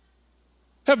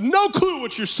 Have no clue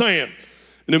what you're saying.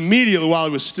 And immediately while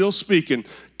he was still speaking,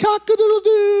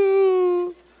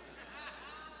 cock-a-doodle-doo.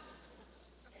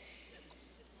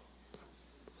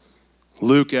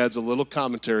 Luke adds a little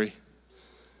commentary.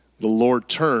 The Lord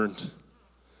turned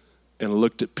and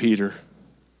looked at Peter.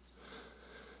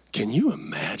 Can you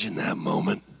imagine that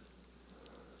moment?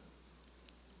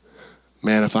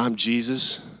 Man, if I'm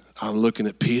Jesus, I'm looking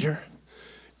at Peter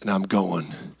and I'm going,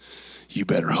 you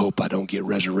better hope I don't get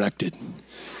resurrected.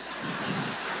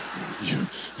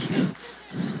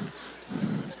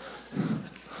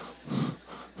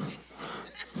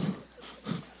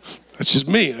 That's just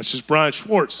me. That's just Brian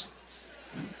Schwartz.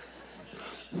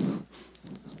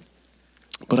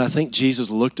 But I think Jesus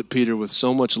looked at Peter with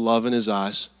so much love in his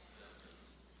eyes.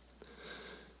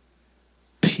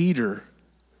 Peter,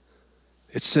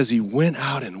 it says he went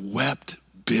out and wept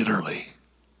bitterly.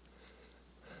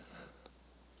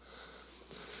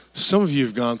 Some of you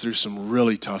have gone through some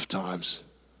really tough times.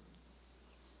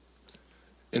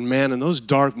 And man, in those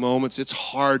dark moments, it's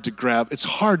hard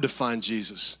to find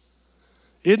Jesus.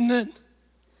 Isn't it?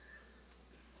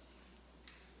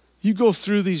 You go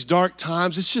through these dark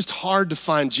times, it's just hard to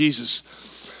find Jesus.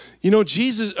 You know,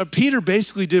 Peter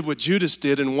basically did what Judas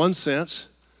did in one sense.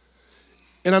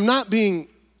 And I'm not being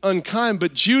unkind,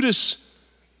 but Judas,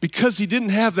 because he didn't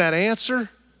have that answer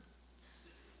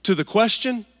to the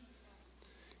question,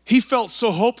 he felt so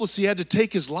hopeless he had to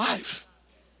take his life.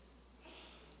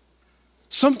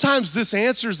 Sometimes this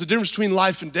answer is the difference between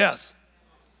life and death.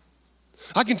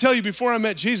 I can tell you, before I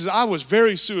met Jesus, I was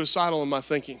very suicidal in my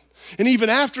thinking. And even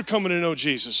after coming to know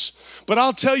Jesus. But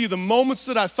I'll tell you, the moments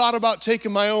that I thought about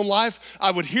taking my own life,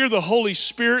 I would hear the Holy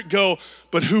Spirit go,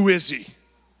 but who is he?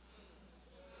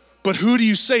 But who do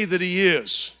you say that he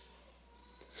is?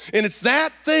 And it's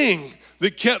that thing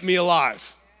that kept me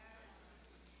alive.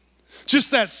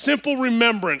 Just that simple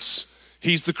remembrance,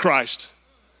 he's the Christ.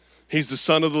 He's the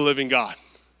Son of the living God.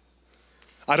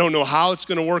 I don't know how it's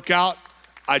going to work out.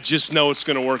 I just know it's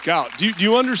going to work out. Do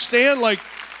you understand? Like,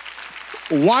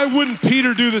 why wouldn't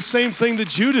Peter do the same thing that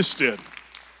Judas did?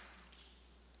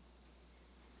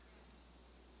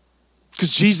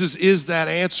 Because Jesus is that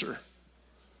answer.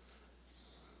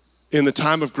 In the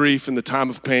time of grief, in the time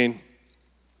of pain,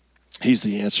 he's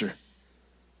the answer.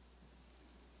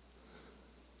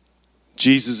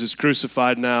 Jesus is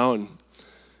crucified now, and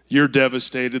you're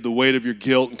devastated. The weight of your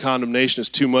guilt and condemnation is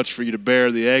too much for you to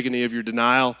bear. The agony of your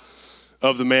denial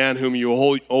of the man whom you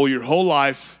owe your whole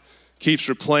life keeps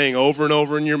replaying over and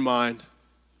over in your mind.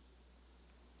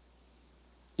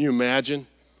 Can you imagine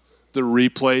the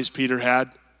replays Peter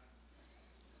had?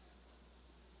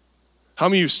 How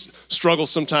many of you struggle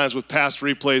sometimes with past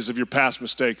replays of your past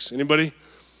mistakes? Anybody?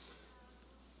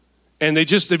 And they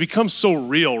become so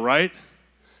real, right?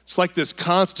 It's like this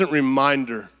constant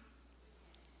reminder.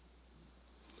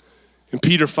 And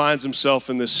Peter finds himself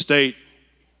in this state.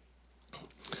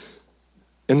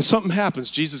 And something happens.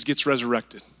 Jesus gets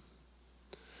resurrected.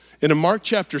 And in Mark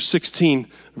chapter 16,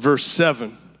 verse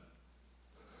 7,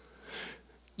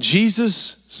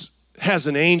 Jesus has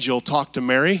an angel talk to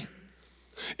Mary.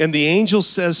 And the angel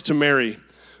says to Mary,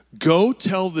 go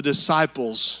tell the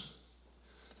disciples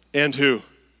and who?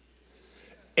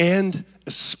 and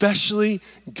especially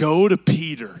go to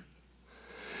Peter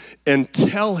and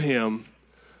tell him,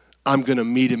 I'm going to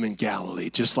meet him in Galilee,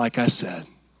 just like I said.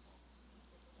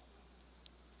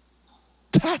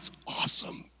 That's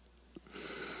awesome.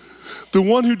 The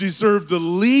one who deserved the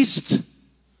least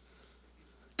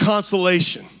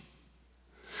consolation.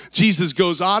 Jesus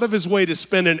goes out of his way to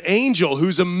spend an angel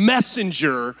who's a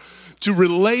messenger to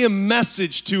relay a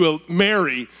message to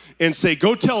Mary and say,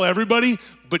 go tell everybody,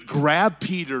 but grab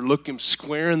Peter, look him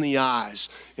square in the eyes,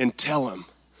 and tell him,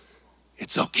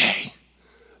 it's okay.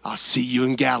 I'll see you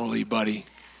in Galilee, buddy.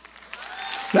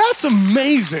 That's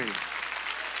amazing.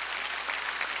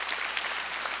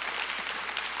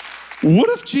 What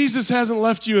if Jesus hasn't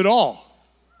left you at all?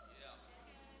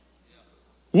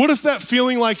 What if that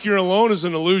feeling like you're alone is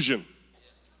an illusion?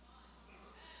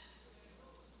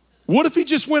 What if he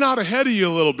just went out ahead of you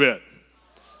a little bit?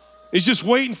 He's just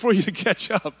waiting for you to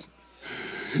catch up.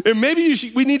 And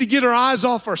maybe we need to get our eyes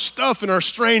off our stuff and our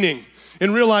straining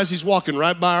and realize he's walking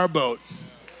right by our boat.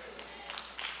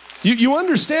 You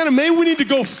understand? And maybe we need to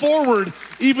go forward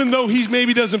even though he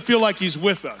maybe doesn't feel like he's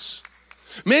with us.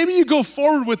 Maybe you go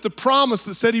forward with the promise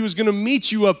that said he was going to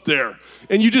meet you up there,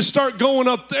 and you just start going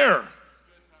up there,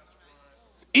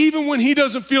 even when he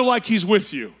doesn't feel like he's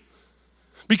with you.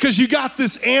 Because you got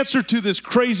this answer to this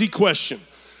crazy question.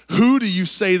 Who do you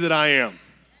say that I am?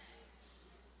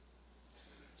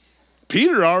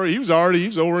 Peter he was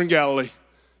over in Galilee.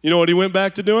 You know what he went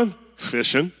back to doing?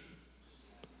 Fishing.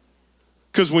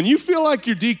 Because when you feel like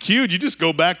you're DQ'd, you just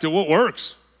go back to what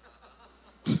works.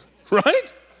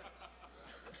 Right?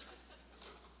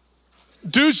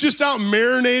 Dude's just out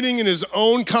marinating in his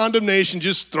own condemnation,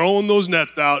 just throwing those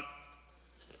nets out.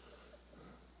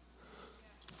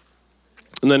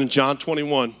 And then in John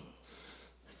 21,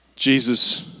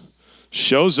 Jesus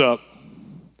shows up,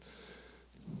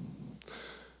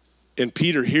 and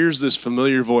Peter hears this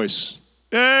familiar voice.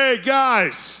 Hey,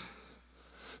 guys.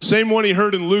 Same one he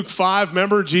heard in Luke 5.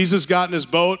 Remember, Jesus got in his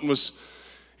boat and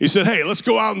he said, hey, let's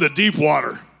go out in the deep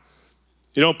water.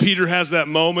 You know, Peter has that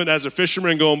moment as a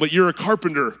fisherman going, but you're a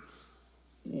carpenter.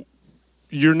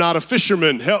 You're not a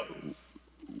fisherman. Help.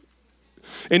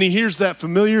 And he hears that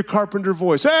familiar carpenter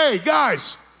voice. Hey,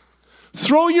 guys,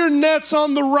 throw your nets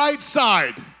on the right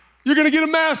side. You're going to get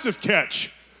a massive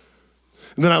catch.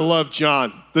 And then I love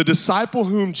John, the disciple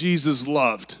whom Jesus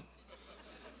loved.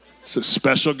 It's a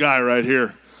special guy right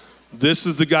here. This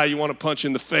is the guy you want to punch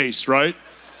in the face, right?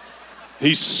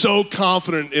 He's so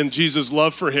confident in Jesus'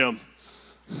 love for him.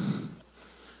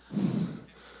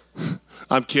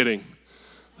 I'm kidding.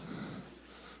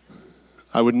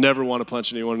 I would never want to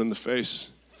punch anyone in the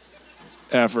face,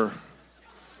 ever.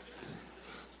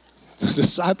 The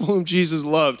disciple whom Jesus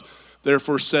loved,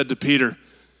 therefore said to Peter,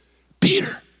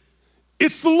 Peter,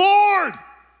 it's the Lord.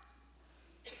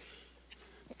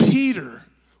 Peter,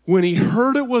 when he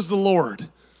heard it was the Lord,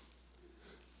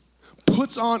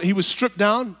 he was stripped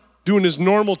down, doing his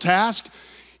normal task.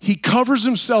 He covers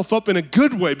himself up in a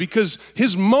good way because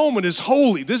his moment is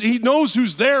holy. He knows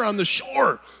who's there on the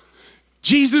shore.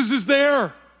 Jesus is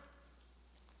there.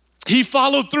 He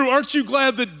followed through. Aren't you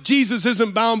glad that Jesus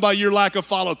isn't bound by your lack of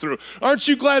follow through? Aren't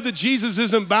you glad that Jesus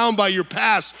isn't bound by your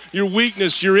past, your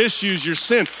weakness, your issues, your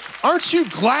sin? Aren't you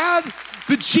glad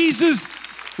that Jesus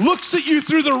looks at you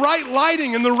through the right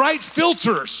lighting and the right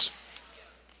filters?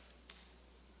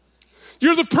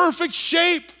 You're the perfect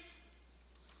shape.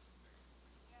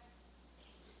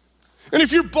 And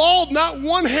if you're bald, not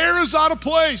one hair is out of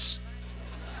place.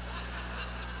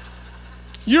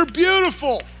 You're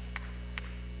beautiful.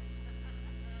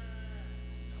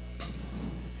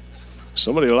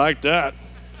 Somebody liked that.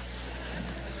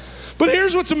 But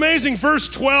here's what's amazing, verse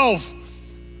 12.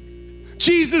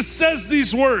 Jesus says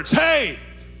these words, hey,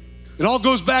 it all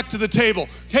goes back to the table.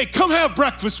 Hey, come have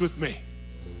breakfast with me.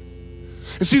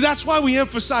 And see, that's why we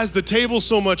emphasize the table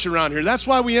so much around here. That's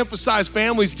why we emphasize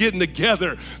families getting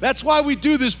together. That's why we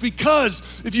do this,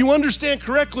 because if you understand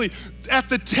correctly, at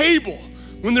the table,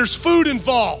 when there's food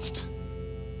involved,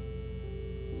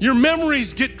 your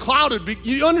memories get clouded.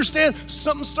 You understand,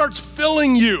 something starts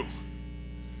filling you.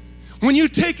 When you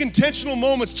take intentional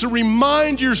moments to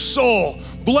remind your soul,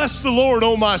 bless the Lord,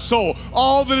 O my soul,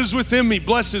 all that is within me,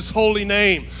 bless his holy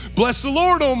name. Bless the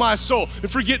Lord, O my soul,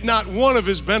 and forget not one of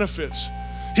his benefits.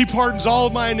 He pardons all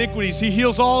of my iniquities. He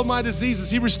heals all of my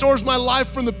diseases. He restores my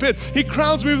life from the pit. He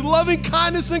crowns me with loving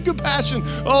kindness and compassion.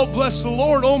 Oh, bless the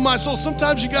Lord, oh my soul.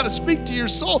 Sometimes you got to speak to your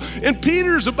soul. And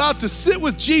Peter's about to sit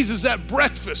with Jesus at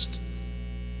breakfast.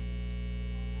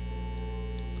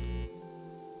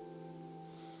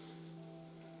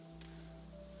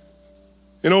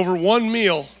 And over one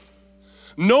meal,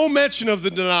 No mention of the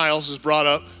denials is brought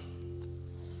up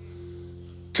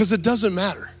because it doesn't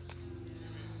matter.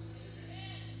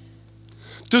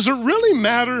 Does it really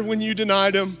matter when you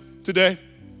denied him today?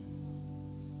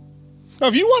 Now,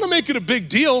 if you want to make it a big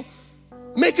deal,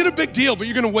 make it a big deal, but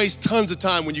you're going to waste tons of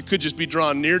time when you could just be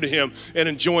drawn near to him and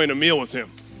enjoying a meal with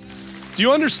him. Do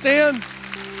you understand?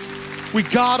 We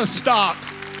got to stop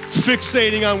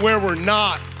fixating on where we're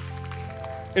not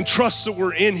and trust that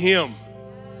we're in him.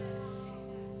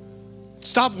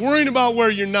 Stop worrying about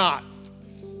where you're not.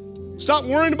 Stop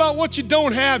worrying about what you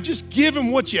don't have. Just give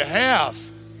him what you have.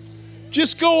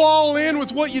 Just go all in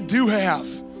with what you do have.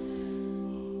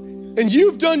 And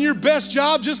you've done your best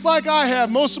job, just like I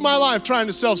have most of my life, trying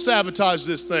to self-sabotage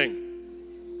this thing.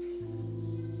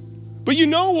 But you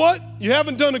know what? You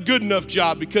haven't done a good enough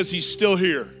job because he's still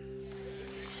here.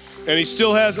 And he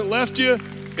still hasn't left you,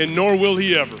 and nor will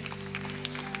he ever.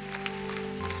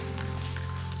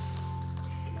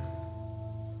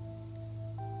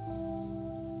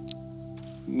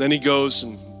 And then he goes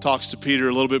and talks to Peter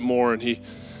a little bit more, and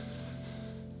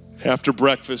after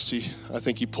breakfast, I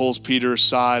think he pulls Peter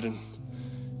aside, and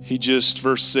he just,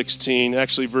 verse 16,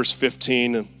 actually verse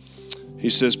 15, and he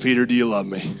says, Peter, do you love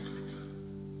me?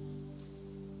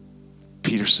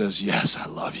 Peter says, yes, I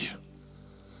love you.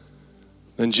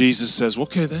 Then Jesus says,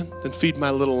 okay, then feed my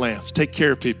little lambs. Take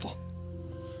care of people.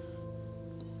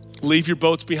 Leave your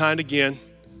boats behind again.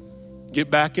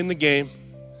 Get back in the game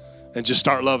and just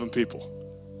start loving people.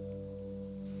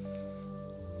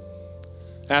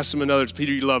 Ask him another,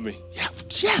 Peter, you love me? Yeah,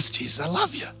 yes, Jesus, I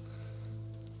love you.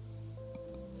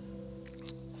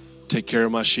 Take care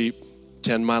of my sheep,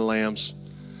 tend my lambs.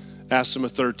 Ask him a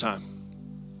third time,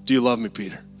 do you love me,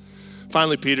 Peter?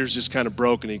 Finally, Peter's just kind of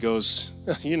broke, and he goes,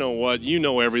 you know what? You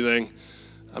know everything.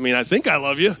 I mean, I think I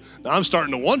love you. Now I'm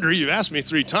starting to wonder. You've asked me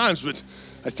 3 times, but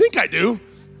I think I do.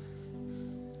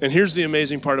 And here's the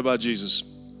amazing part about Jesus.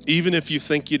 Even if you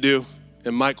think you do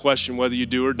and might question whether you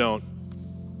do or don't,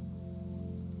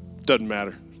 doesn't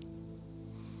matter.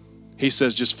 He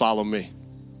says, just follow me.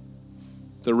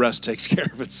 The rest takes care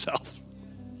of itself.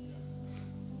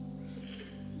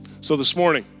 So this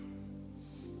morning,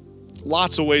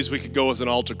 lots of ways we could go with an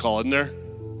altar call, isn't there?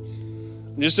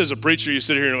 And just as a preacher, you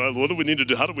sit here and what do we need to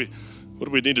do? What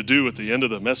do we need to do at the end of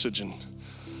the message and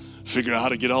figure out how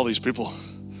to get all these people?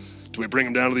 Do we bring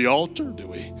them down to the altar? Do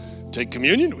we take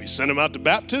communion? Do we send them out to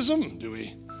baptism?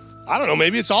 I don't know,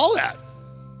 maybe it's all that.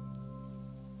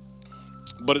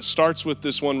 But it starts with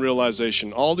this one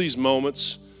realization. All these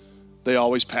moments, they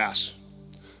always pass.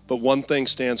 But one thing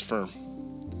stands firm.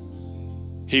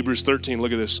 Hebrews 13,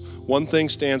 look at this. One thing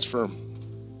stands firm.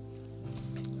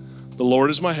 The Lord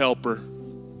is my helper.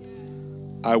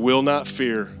 I will not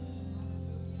fear.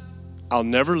 I'll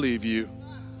never leave you.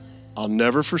 I'll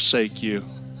never forsake you.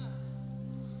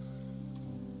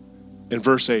 In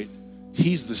verse 8,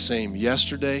 he's the same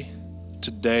yesterday,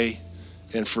 today,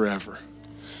 and forever.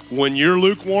 When you're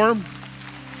lukewarm,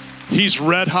 he's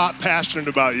red hot passionate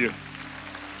about you.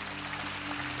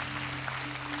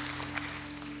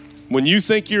 When you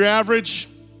think you're average,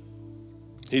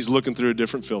 he's looking through a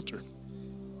different filter.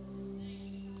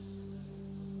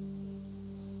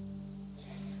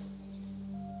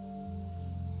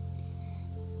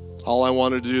 All I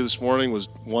wanted to do this morning was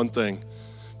one thing,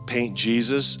 paint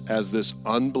Jesus as this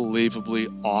unbelievably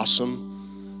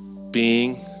awesome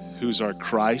being who's our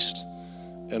Christ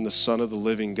and the Son of the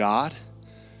living God.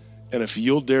 And if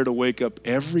you'll dare to wake up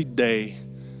every day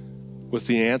with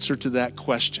the answer to that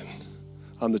question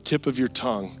on the tip of your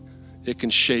tongue, it can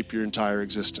shape your entire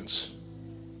existence.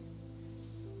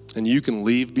 And you can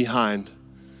leave behind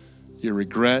your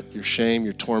regret, your shame,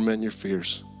 your torment, and your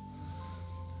fears.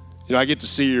 You know, I get to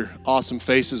see your awesome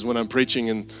faces when I'm preaching,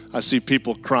 and I see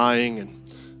people crying, and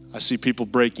I see people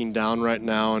breaking down right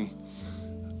now, and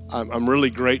I'm really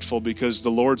grateful because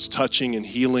the Lord's touching and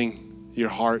healing your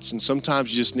hearts, and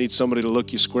sometimes you just need somebody to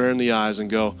look you square in the eyes and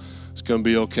go, it's going to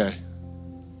be okay.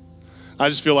 I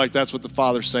just feel like that's what the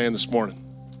Father's saying this morning.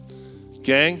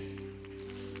 Gang,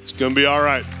 it's going to be all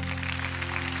right.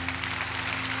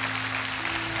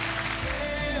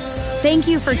 Thank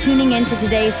you for tuning in to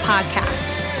today's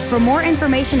podcast. For more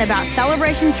information about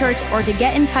Celebration Church or to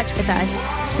get in touch with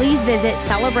us, please visit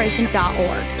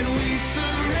celebration.org.